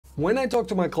When I talk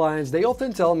to my clients, they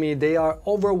often tell me they are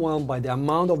overwhelmed by the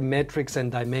amount of metrics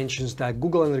and dimensions that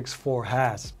Google Analytics 4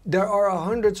 has. There are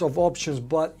hundreds of options,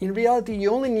 but in reality,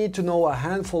 you only need to know a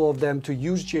handful of them to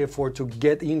use GA4 to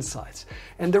get insights,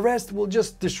 and the rest will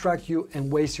just distract you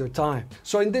and waste your time.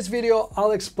 So in this video,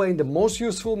 I'll explain the most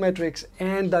useful metrics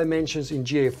and dimensions in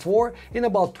GA4 in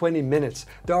about 20 minutes.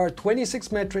 There are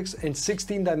 26 metrics and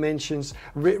 16 dimensions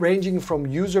ranging from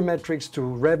user metrics to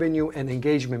revenue and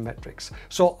engagement metrics.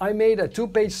 So I made a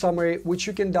 2-page summary, which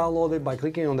you can download it by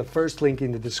clicking on the first link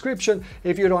in the description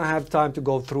if you don't have time to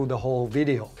go through the whole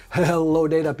video. Hello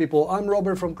data people, I'm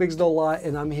Robert from Clicks.ly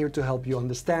and I'm here to help you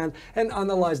understand and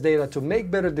analyze data to make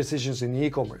better decisions in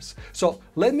e-commerce. So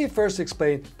let me first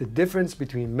explain the difference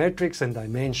between metrics and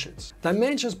dimensions.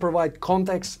 Dimensions provide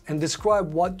context and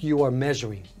describe what you are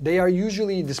measuring. They are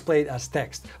usually displayed as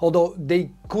text, although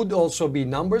they could also be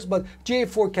numbers, but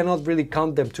GA4 cannot really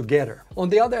count them together. On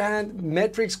the other hand,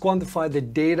 metrics quantify the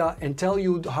data and tell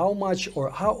you how much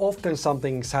or how often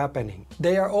something is happening.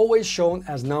 They are always shown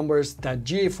as numbers that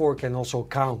GA4 can also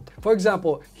count. For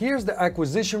example, here's the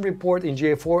acquisition report in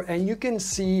GA4, and you can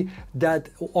see that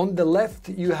on the left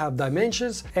you have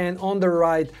dimensions and on the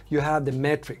right you have the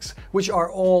metrics, which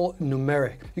are all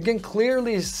numeric. You can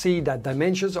clearly see that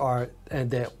dimensions are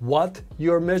the what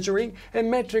you're measuring and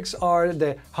metrics are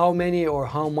the how many or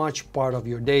how much part of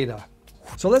your data.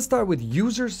 So let's start with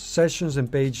users, sessions,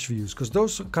 and page views, because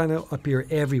those kind of appear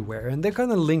everywhere and they're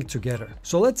kind of linked together.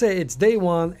 So let's say it's day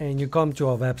one and you come to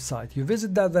a website. You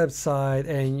visit that website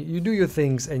and you do your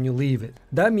things and you leave it.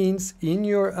 That means in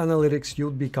your analytics,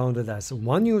 you'll be counted as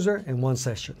one user and one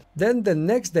session. Then the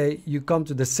next day, you come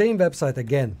to the same website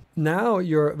again. Now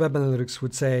your web analytics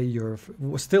would say you're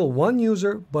still one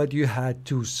user, but you had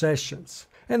 2 sessions.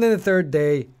 And then the third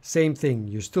day, same thing.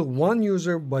 You're still one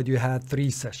user, but you had 3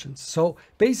 sessions. So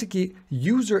basically,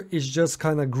 user is just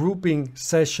kind of grouping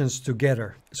sessions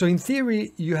together. So in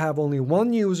theory, you have only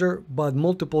one user, but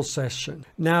multiple sessions.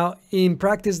 Now, in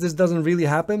practice, this doesn't really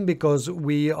happen because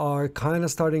we are kind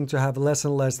of starting to have less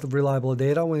and less reliable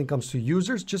data when it comes to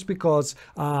users, just because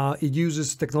it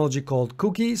uses technology called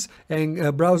cookies,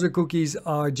 and browser cookies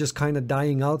are just kind of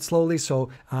dying out slowly. So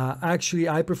actually,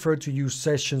 I prefer to use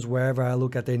sessions wherever I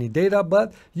look at any data,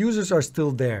 but users are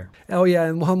still there. Oh yeah,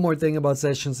 and one more thing about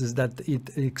sessions is that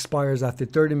it expires after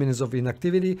 30 minutes of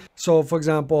inactivity. So for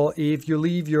example, if you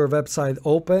leave your website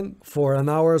open for an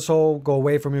hour or so, go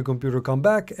away from your computer, come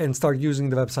back and start using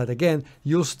the website again,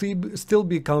 you'll still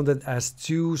be counted as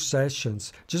 2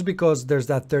 sessions just because there's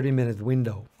that 30-minute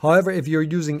window. However, if you're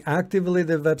using actively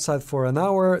the website for an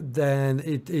hour, then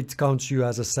it counts you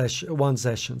as a session, one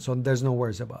session. So there's no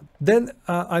worries about it. Then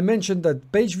I mentioned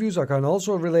that page views are kind of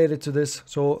also related to this.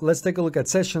 So let's take a look at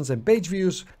sessions and page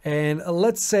views. And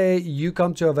let's say you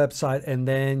come to a website and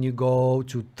then you go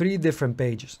to 3 different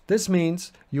pages. This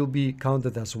means you'll be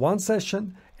counted as one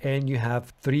session and you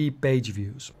have 3 page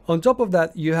views. On top of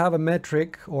that, you have a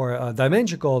metric or a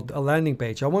dimension called a landing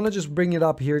page. I want to just bring it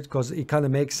up here because it kind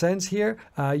of makes sense here.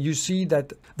 You see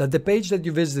that the page that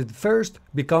you visited first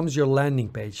becomes your landing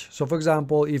page. So for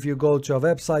example, if you go to a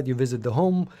website, you visit the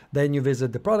home, then you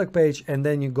visit the product page, and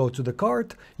then you go to the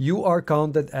cart, you are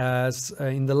counted as,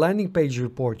 in the landing page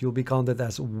report, you'll be counted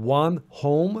as one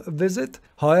home visit.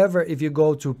 However, if you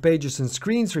go to pages and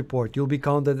screens report, you'll be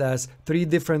counted as 3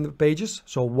 different pages.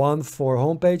 So one for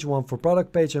homepage, one for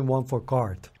product page, and one for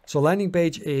cart. So landing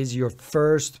page is your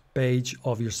first page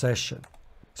of your session.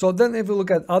 So then if we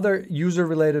look at other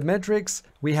user-related metrics,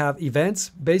 we have events.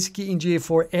 Basically in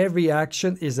GA4, every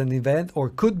action is an event or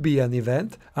could be an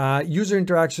event. User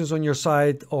interactions on your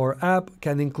site or app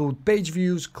can include page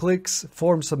views, clicks,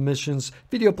 form submissions,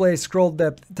 video plays, scroll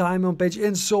depth, time on page,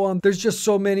 and so on. There's just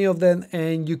so many of them,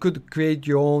 and you could create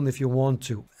your own if you want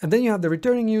to. And then you have the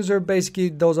returning user. Basically,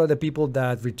 those are the people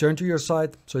that return to your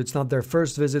site. So it's not their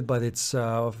first visit, but it's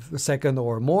second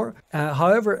or more.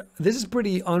 However, this is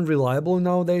pretty unreliable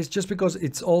nowadays just because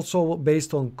it's also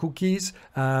based on cookies,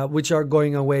 which are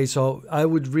going away. So I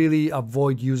would really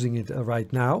avoid using it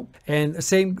right now. And the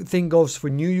same thing goes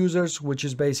for new users, which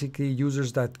is basically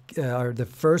users that are the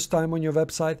first time on your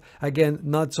website. Again,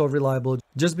 not so reliable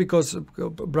just because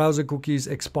browser cookies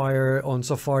expire on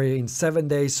Safari in 7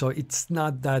 days. So it's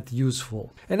not that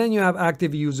useful. And then you have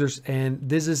active users, and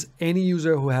this is any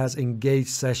user who has engaged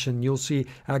session. You'll see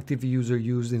active user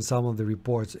used in some of the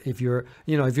reports. If you're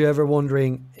ever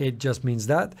wondering, it just means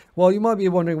that. Well, you might be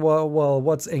wondering, well,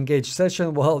 what's engaged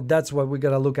session? Well, that's what we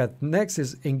gotta look at next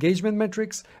is engagement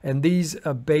metrics. And these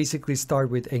basically start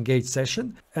with engaged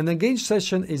session. An engaged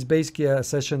session is basically a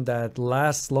session that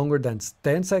lasts longer than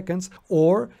 10 seconds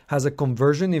or has a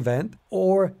conversion event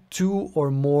or 2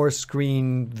 or more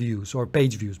screen views or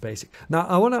page views basically. Now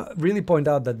I want to really point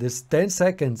out that this 10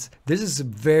 seconds, this is a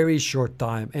very short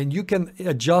time, and you can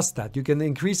adjust that. You can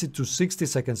increase it to 60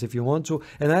 seconds if you want to,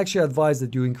 and I actually advise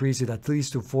that you increase it at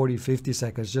least to 40-50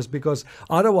 seconds, just because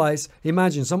otherwise,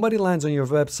 imagine somebody lands on your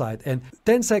website and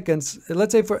 10 seconds,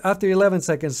 let's say for after 11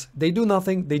 seconds, they do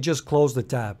nothing, they just close the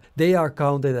tab. They are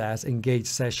counted as engaged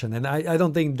session, and I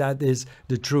don't think that is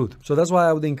the truth. So that's why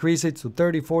I would increase it to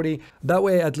 30-40. That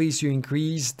way at least you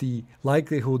increase the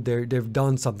likelihood they've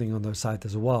done something on their site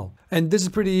as well. And this is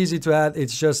pretty easy to add.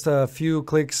 It's just a few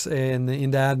clicks in the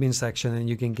admin section and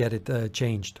you can get it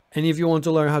changed. And if you want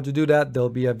to learn how to do that, there'll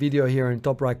be a video here in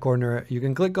top right corner. You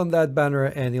can click on that banner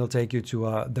and it'll take you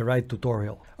to the right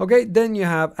tutorial. Okay, then you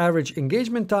have average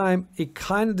engagement time. It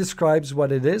kind of describes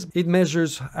what it is. It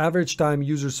measures average time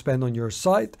users spend on your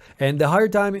site, and the higher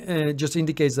time just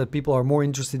indicates that people are more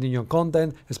interested in your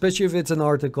content, especially if it's an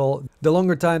article. The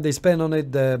longer time they spend on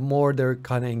it, the more they're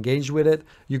kind of engaged with it.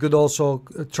 You could also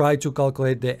try to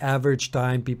calculate the average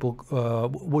time people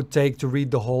would take to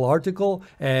read the whole article,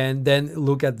 and then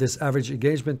look at this average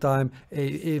engagement time.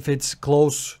 If it's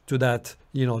close to that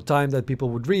time that people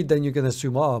would read, then you can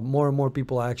assume more and more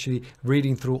people are actually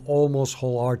reading through almost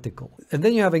whole article. And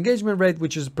then you have engagement rate,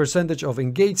 which is percentage of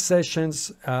engaged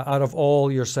sessions out of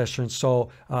all your sessions.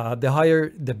 So the higher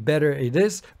the better it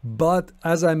is, but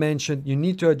as I mentioned, you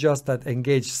need to adjust that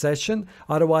engaged session,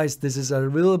 otherwise this is a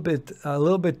little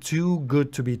bit too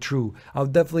good to be true. I'll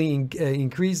definitely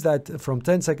increase that from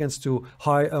 10 seconds to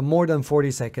more than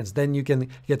 40 seconds. Then you can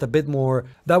get a bit more,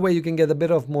 that way you can get a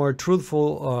bit of more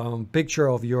truthful picture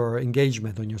of your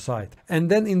engagement on your site. And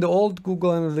then in the old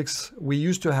Google Analytics, we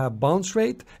used to have bounce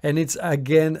rate, and it's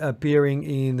again appearing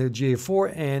in the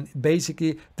GA4, and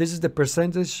basically this is the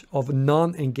percentage of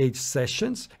non-engaged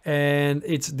sessions, and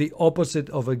it's the opposite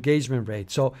of engagement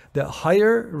rate. So the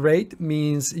higher rate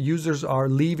means users are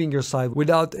leaving your site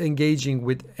without engaging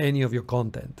with any of your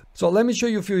content. So let me show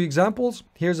you a few examples.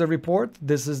 Here's a report.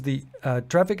 This is the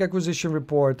traffic acquisition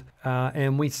report,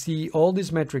 and we see all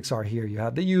these metrics are here. You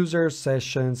have the users,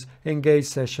 sessions, engaged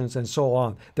sessions, and so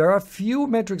on. There are a few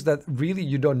metrics that really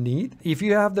you don't need. If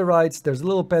you have the rights, there's a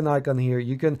little pen icon here.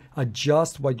 You can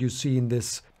adjust what you see in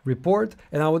this report,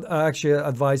 and I would actually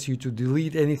advise you to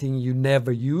delete anything you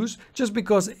never use, just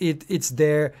because it's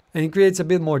there and it creates a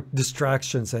bit more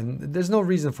distractions, and there's no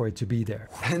reason for it to be there.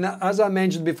 And as I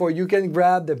mentioned before, you can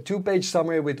grab the 2-page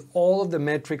summary with all of the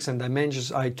metrics and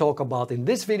dimensions I talk about in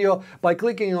this video by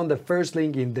clicking on the first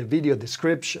link in the video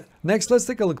description. Next, let's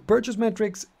take a look at purchase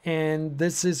metrics, and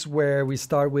this is where we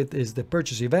start with is the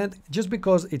purchase event. Just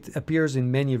because it appears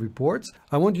in many reports,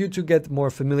 I want you to get more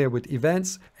familiar with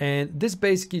events, and this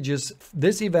basically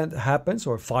this event happens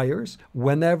or fires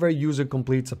whenever user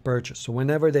completes a purchase. So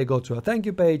whenever they go to a thank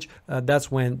you page,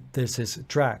 that's when this is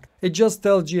tracked. It just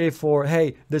tells GA4,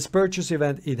 hey, this purchase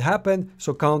event, it happened,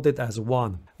 so count it as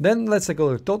 1. Then let's take a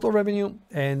look at total revenue,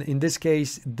 and in this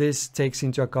case, this takes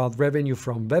into account revenue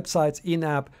from websites,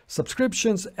 in-app,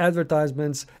 subscriptions,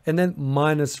 advertisements, and then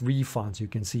minus refunds, you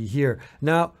can see here.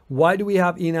 Now, why do we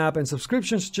have in-app and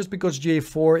subscriptions? Just because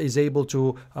GA4 is able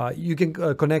to, you can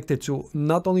connect it to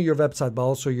not only your website, but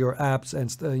also your apps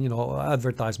and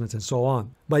advertisements and so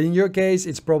on. But in your case,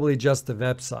 it's probably just the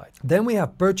website. Then we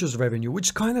have purchase revenue,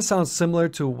 which kind of sounds similar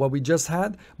to what we just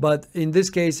had, but in this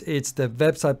case, it's the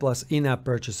website plus in-app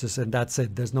purchases, and that's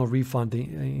it. There's no refund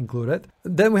included.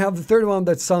 Then we have the third one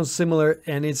that sounds similar,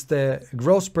 and it's the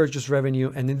gross purchase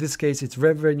revenue, and in this case, it's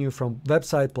revenue from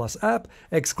website plus app,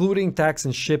 excluding tax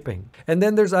and shipping. And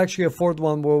then there's actually a fourth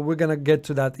one where we're gonna get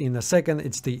to that in a second.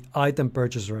 It's the item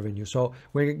purchase revenue. So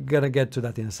we're gonna get to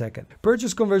that in a second.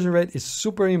 Purchase conversion rate is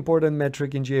super important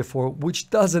metric in GA4, which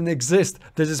doesn't exist.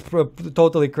 This is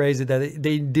totally crazy that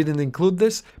they didn't include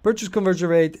this. Purchase conversion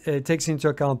rate takes into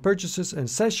account purchases and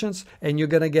sessions, and you're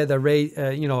gonna get a rate,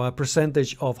 a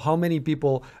percentage of how many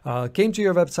people came to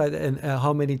your website and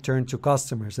how many turned to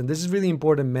customers. And this is really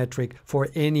important metric for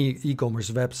any e-commerce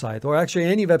website, or actually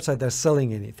any website that's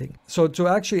selling anything. So to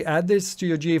actually add this to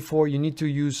your GA4, you need to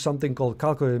use something called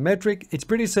calculated metric. It's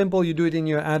pretty simple. You do it in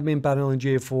your admin panel in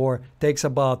GA4. Takes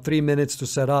about 3 minutes to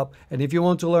set up. And if you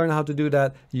want to learn how to do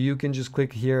that, you can just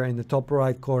click here in the top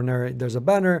right corner. There's a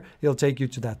banner. It'll take you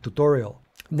to that tutorial.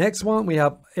 Next one, we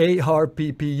have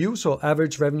ARPPU, so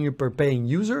average revenue per paying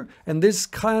user. And this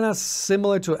kind of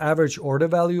similar to average order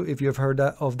value, if you've heard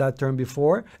of that term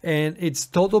before. And it's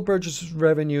total purchase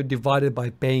revenue divided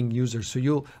by paying users. So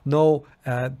you'll know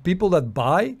people that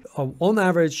buy, on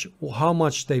average, how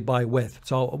much they buy with.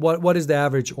 So what is the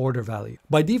average order value?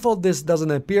 By default, this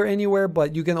doesn't appear anywhere,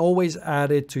 but you can always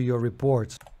add it to your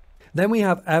reports. Then we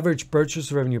have average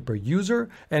purchase revenue per user,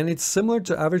 and it's similar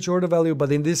to average order value,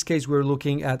 but in this case, we're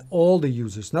looking at all the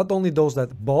users, not only those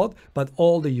that bought, but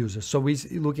all the users. So we're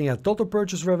looking at total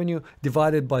purchase revenue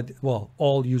divided by, well,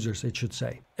 all users, it should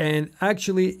say. And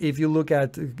actually, if you look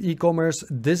at e-commerce,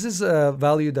 this is a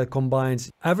value that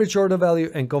combines average order value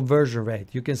and conversion rate.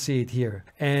 You can see it here.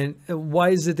 And why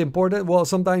is it important? Well,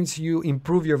 sometimes you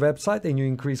improve your website and you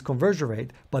increase conversion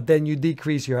rate, but then you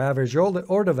decrease your average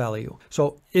order value.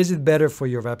 So is it better for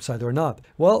your website or not?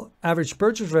 Well, average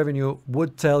purchase revenue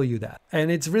would tell you that.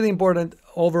 And it's really important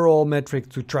overall metric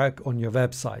to track on your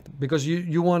website, because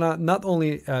you want to not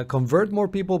only convert more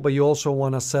people, but you also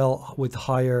want to sell with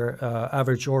higher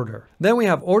average order. Then we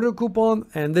have order coupon,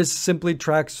 and this simply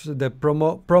tracks the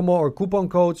promo or coupon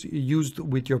codes used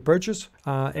with your purchase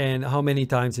and how many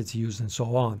times it's used and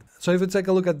so on. So if you take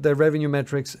a look at the revenue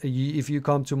metrics, if you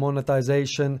come to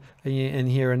monetization and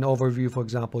here an overview, for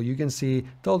example, you can see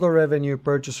total revenue,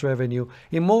 purchase revenue.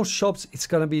 In most shops, it's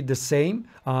going to be the same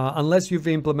unless you've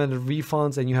implemented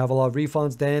refunds and you have a lot of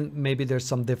refunds, then maybe there's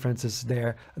some differences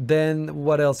there. Then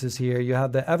what else is here? You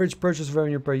have the average purchase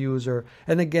revenue per user.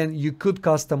 And again, you could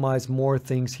customize more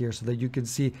things here so that you can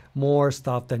see more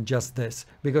stuff than just this,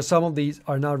 because some of these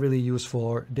are not really useful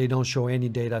or they don't show any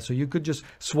data. So you could just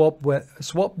swap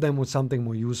them with something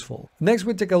more useful. Next,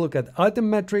 we take a look at item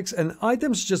metrics, and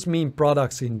items just mean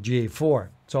products in GA4.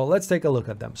 So let's take a look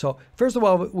at them. So first of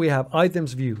all, we have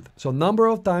items viewed. So number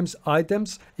of times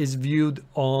items is viewed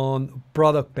on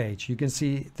product page. You can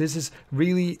see this is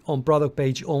really on product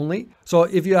page only. So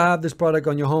if you have this product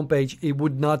on your homepage, it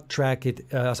would not track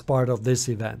it as part of this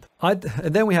event. And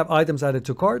then we have items added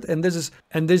to cart, and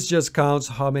this just counts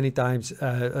how many times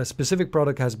a specific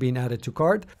product has been added to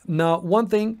cart. Now, one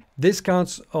thing, this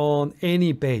counts on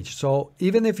any page. So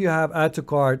even if you have add to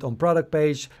cart on product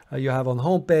page, you have on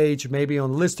homepage, maybe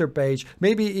on lister page,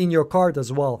 maybe in your cart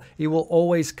as well, it will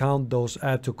always count those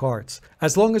add to carts.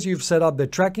 As long as you've set up the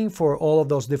tracking for all of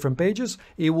those different pages,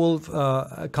 it will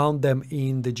count them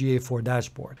in the GA4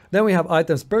 dashboard. Then we have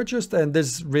items purchased, and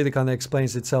this really kind of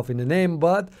explains itself in the name,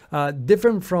 but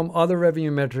different from other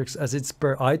revenue metrics as it's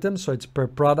per item, so it's per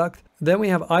product. Then we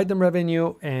have item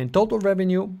revenue and total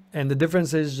revenue, and the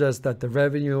difference is just that the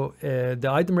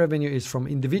item revenue is from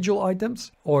individual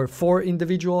items or for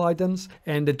individual items,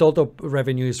 and the total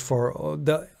revenue is for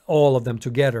all of them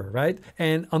together, right?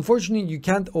 And unfortunately, you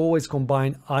can't always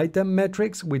combine item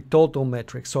metrics with total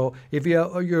metrics. So if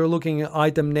you're looking at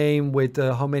item name with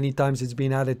how many times it's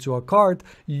been added to a cart,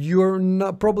 you're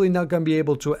probably not going to be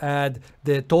able to add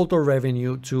the total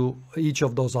revenue to each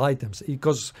of those items,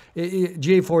 because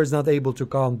GA4 is not able to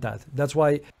count that. That's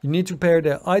why you need to pair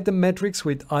the item metrics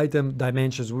with item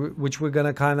dimensions, which we're going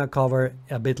to kind of cover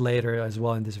a bit later as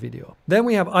well in this video. Then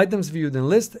we have items viewed in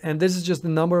list, and this is just the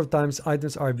number of times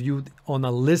items are viewed on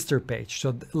a lister page.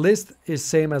 So the list is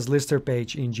same as lister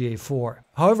page in GA4.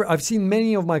 However, I've seen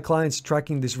many of my clients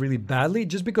tracking this really badly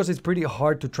just because it's pretty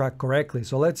hard to track correctly.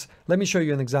 So let me show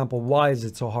you an example. Why is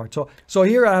it so hard? So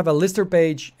here I have a lister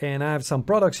page and I have some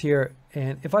products here.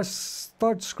 And if I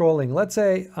start scrolling, let's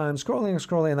say I'm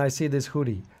scrolling and I see this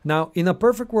hoodie. Now, in a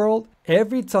perfect world,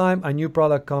 every time a new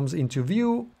product comes into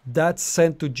view, that's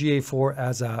sent to GA4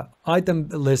 as a item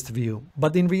list view.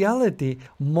 But in reality,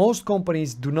 most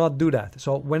companies do not do that.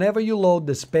 So whenever you load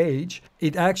this page,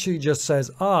 it actually just says,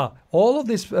 all of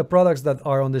these products that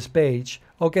are on this page,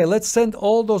 okay, let's send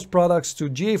all those products to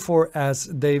GA4 as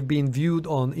they've been viewed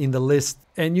in the list.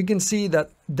 And you can see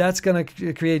that that's going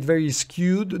to create very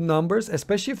skewed numbers,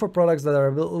 especially for products that are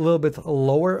a little bit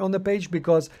lower on the page,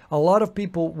 because a lot of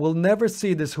people will never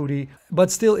see this hoodie,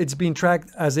 but still it's being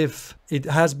tracked as if it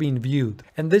has been viewed.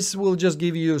 And this will just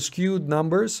give you skewed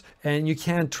numbers and you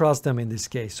can't trust them in this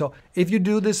case. So if you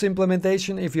do this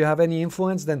implementation, if you have any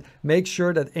influence, then make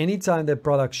sure that anytime the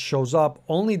product shows up,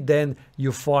 only then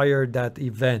you fire that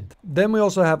event. Then we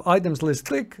also have items list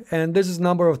click, and this is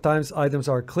number of times items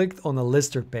are clicked on a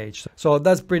lister page. So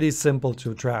that's pretty simple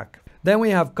to track. Then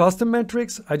we have custom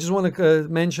metrics. I just want to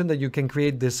mention that you can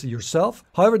create this yourself.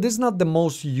 However, this is not the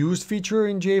most used feature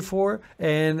in GA4,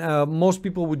 and most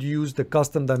people would use the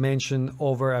custom dimension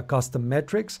over a custom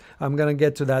metrics. I'm going to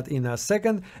get to that in a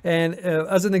second. And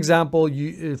as an example,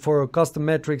 for custom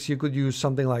metrics, you could use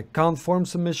something like count form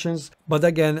submissions. But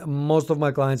again, most of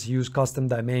my clients use custom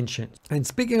dimensions. And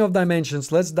speaking of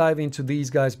dimensions, let's dive into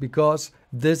these guys, because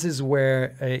this is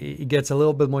where it gets a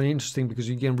little bit more interesting because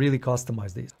you can really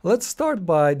customize these. Let's start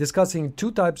by discussing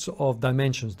two types of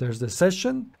dimensions. There's the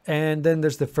session and then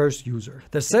there's the first user.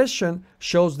 The session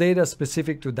shows data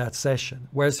specific to that session,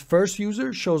 whereas first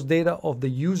user shows data of the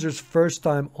user's first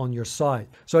time on your site.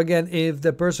 So again, if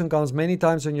the person comes many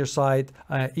times on your site,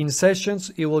 in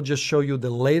sessions, it will just show you the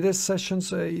latest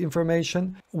sessions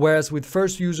information, whereas with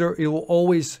first user, it will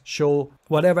always show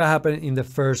whatever happened in the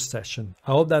first session.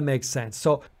 I hope that makes sense.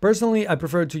 So personally, I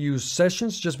prefer to use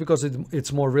sessions just because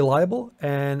it's more reliable,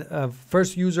 and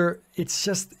first user, it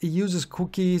uses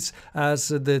cookies as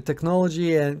the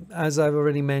technology, and as I've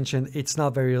already mentioned, it's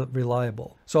not very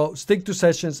reliable. So stick to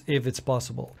sessions if it's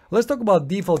possible. Let's talk about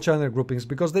default channel groupings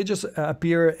because they just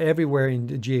appear everywhere in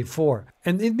the GA4.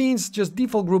 And it means just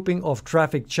default grouping of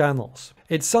traffic channels.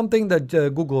 It's something that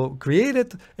Google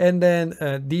created, and then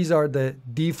these are the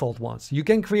default ones. You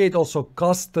can create also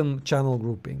custom channel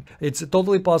grouping. It's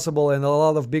totally possible, and a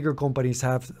lot of bigger companies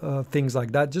have things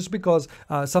like that, just because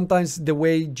sometimes the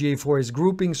way GA4 is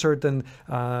grouping certain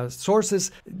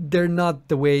sources, they're not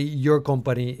the way your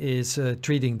company is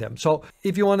treating them. So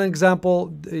if you want an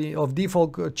example of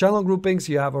default channel groupings,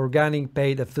 you have organic,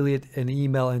 paid, affiliate, and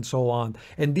email, and so on.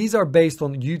 And these are based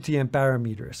on UTM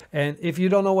parameters. And if you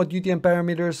don't know what UTM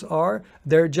parameters are,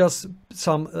 they're just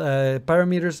some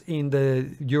parameters in the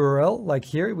URL. Like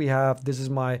here we have, this is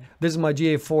my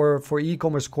GA4 for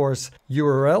e-commerce course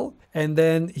URL. And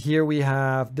then here we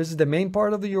have, this is the main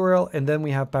part of the URL, and then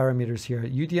we have parameters here,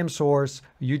 UTM source,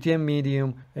 UTM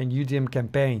medium, and UTM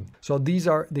campaign. So these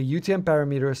are the UTM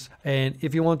parameters. And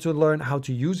if you want to learn how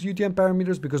to use UTM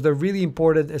parameters, because they're really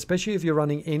important, especially if you're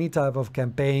running any type of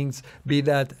campaigns, be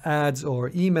that ads or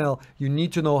email, you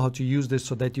need to know how to use this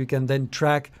so that you can then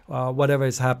track whatever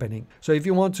is happening. So if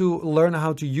you want to learn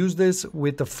how to use this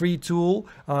with a free tool,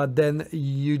 then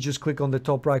you just click on the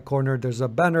top right corner, there's a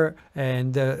banner,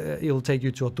 and it'll take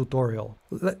you to a tutorial.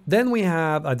 Then we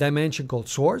have a dimension called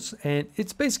source, and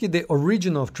it's basically the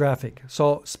origin of traffic.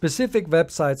 So specific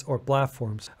websites or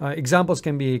platforms. Examples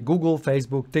can be Google,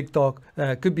 Facebook, TikTok,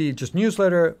 could be just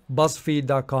newsletter,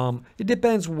 BuzzFeed.com. It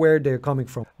depends where they're coming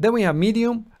from. Then we have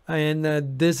medium. And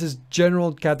this is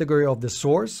general category of the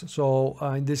source. So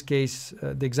in this case,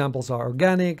 the examples are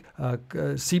organic,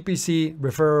 CPC,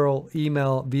 referral,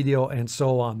 email, video, and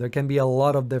so on. There can be a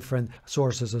lot of different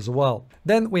sources as well.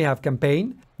 Then we have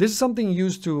campaign. This is something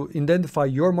used to identify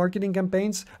your marketing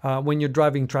campaigns when you're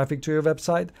driving traffic to your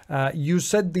website. You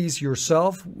set these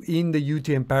yourself in the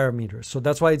UTM parameters. So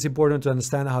that's why it's important to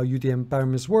understand how UTM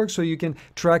parameters work so you can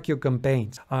track your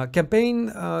campaigns. Campaign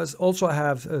also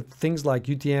have things like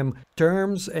UTM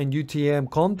terms and UTM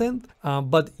content,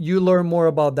 but you learn more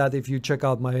about that if you check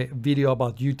out my video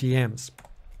about UTMs.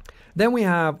 Then we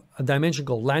have a dimension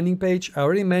called landing page. I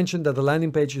already mentioned that the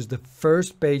landing page is the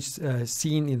first page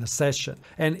seen in a session,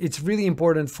 and it's really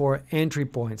important for entry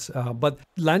points. But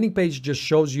landing page just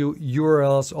shows you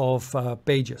URLs of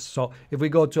pages. So if we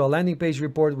go to a landing page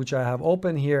report, which I have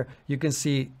open here, you can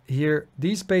see here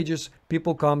these pages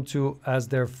people come to as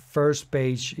their first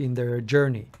page in their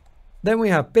journey. Then we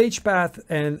have page path,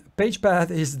 and page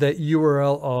path is the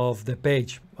URL of the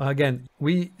page. Again,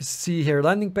 we see here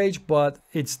landing page, but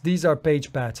these are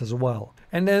page paths as well.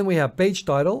 And then we have page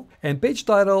title, and page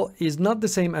title is not the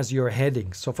same as your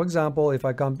heading. So for example, if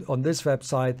I come on this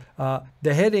website,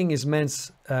 the heading is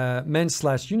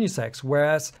men's/unisex,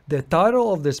 whereas the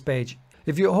title of this page,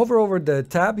 if you hover over the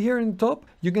tab here in the top,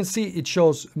 you can see it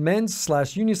shows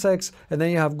men's/unisex, and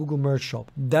then you have Google Merch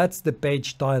Shop. That's the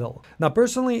page title. Now,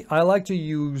 personally, I like to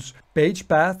use page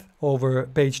path over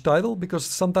page title because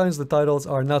sometimes the titles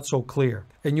are not so clear.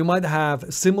 And you might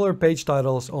have similar page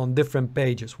titles on different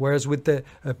pages, whereas with the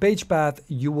page path,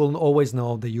 you will always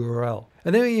know the URL.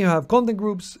 And then you have content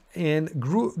groups, and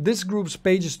this groups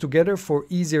pages together for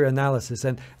easier analysis.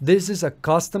 And this is a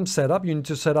custom setup. You need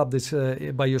to set up this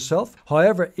by yourself.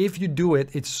 However, if you do it,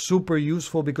 it's super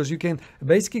useful because you can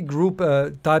basically group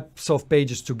types of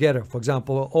pages together. For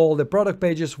example, all the product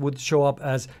pages would show up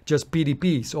as just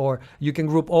PDPs, or you can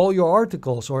group all your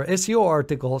articles or SEO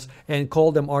articles and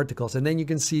call them articles. And then you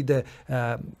can see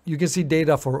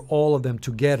data for all of them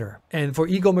together. And for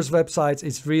e-commerce websites,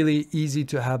 it's really easy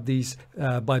to have these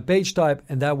by page type,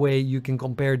 and that way you can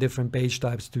compare different page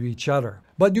types to each other.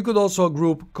 But you could also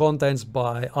group contents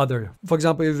by other. For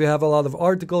example, if you have a lot of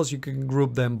articles, you can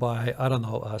group them by, I don't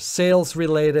know, sales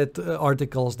related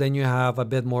articles. Then you have a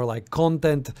bit more like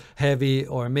content heavy,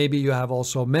 or maybe you have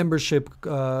also membership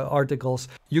articles.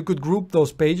 You could group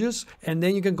those pages and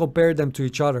then you can compare them to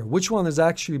each other. Which one is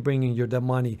actually bringing you the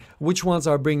money? Which ones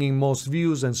are bringing most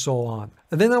views and so on.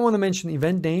 And then I want to mention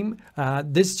event name.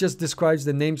 This just describes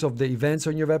the names of the events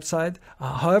on your website.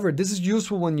 However, this is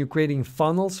useful when you're creating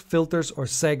funnels, filters, or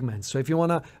segments. So if you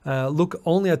want to look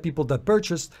only at people that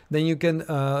purchased, then you can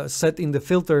set in the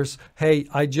filters, hey,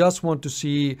 I just want to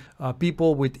see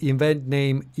people with event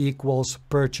name equals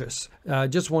purchase.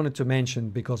 Just wanted to mention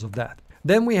because of that.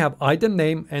 Then we have item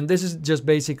name, and this is just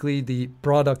basically the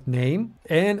product name.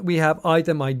 And we have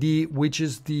item ID, which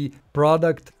is the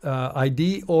product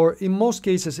ID, or in most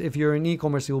cases, if you're in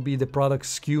e-commerce, it will be the product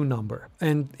SKU number.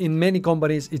 And in many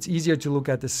companies, it's easier to look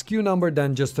at the SKU number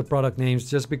than just the product names,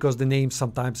 just because the names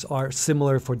sometimes are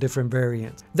similar for different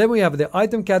variants. Then we have the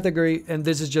item category, and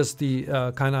this is just the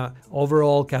kind of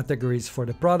overall categories for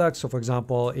the product. So for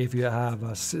example, if you have,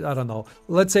 I don't know,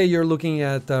 let's say you're looking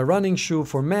at a running shoe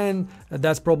for men,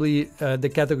 that's probably the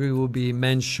category will be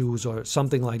men's shoes or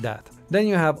something like that. Then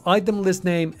you have item list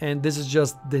name, and this is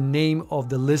just the name of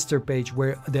the lister page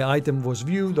where the item was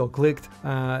viewed or clicked.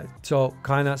 So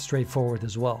kind of straightforward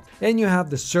as well. And you have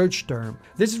the search term.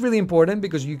 This is really important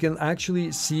because you can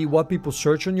actually see what people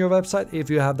search on your website if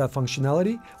you have that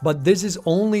functionality. But this is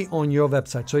only on your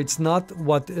website. So it's not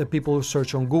what people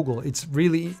search on Google. It's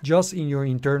really just in your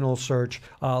internal search,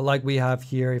 like we have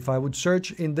here. If I would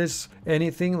search in this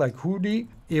anything like hoodie,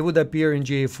 it would appear in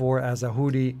GA4 as a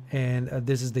hoodie, and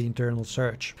this is the internal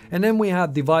search. And then we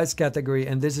have device category,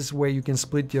 and this is where you can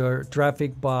split your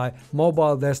traffic by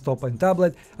mobile, desktop, and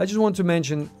tablet. I just want to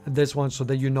mention this one so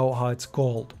that you know how it's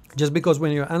called. Just because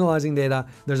when you're analyzing data,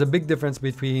 there's a big difference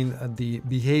between the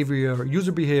behavior,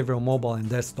 user behavior on mobile and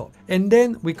desktop. And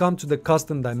then we come to the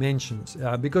custom dimensions,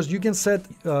 because you can set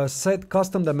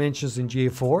custom dimensions in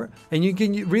GA4, and you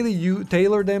can really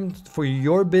tailor them for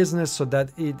your business so that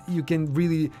you can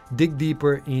really dig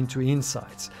deeper into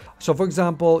insights. So for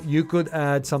example, you could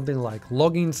add something like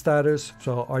login status.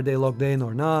 So are they logged in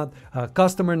or not?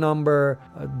 Customer number.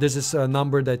 This is a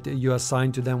number that you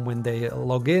assign to them when they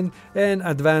log in, and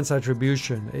advanced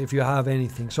attribution if you have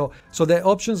anything. So the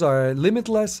options are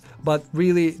limitless, but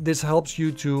really this helps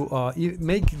you to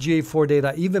make GA4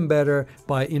 data even better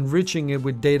by enriching it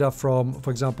with data from,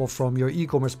 for example, from your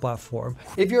e-commerce platform.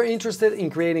 If you're interested in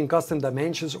creating custom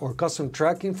dimensions or custom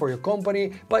tracking for your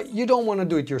company, but you don't want to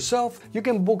do it yourself, you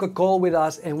can book a call with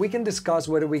us and we can discuss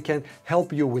whether we can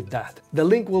help you with that. The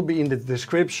link will be in the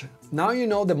description. Now you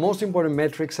know the most important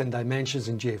metrics and dimensions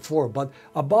in GA4, but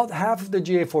about half of the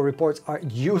GA4 reports are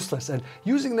useless and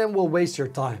using them will waste your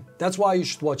time. That's why you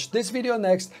should watch this video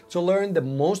next to learn the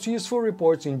most useful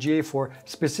reports in GA4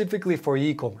 specifically for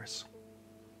e-commerce.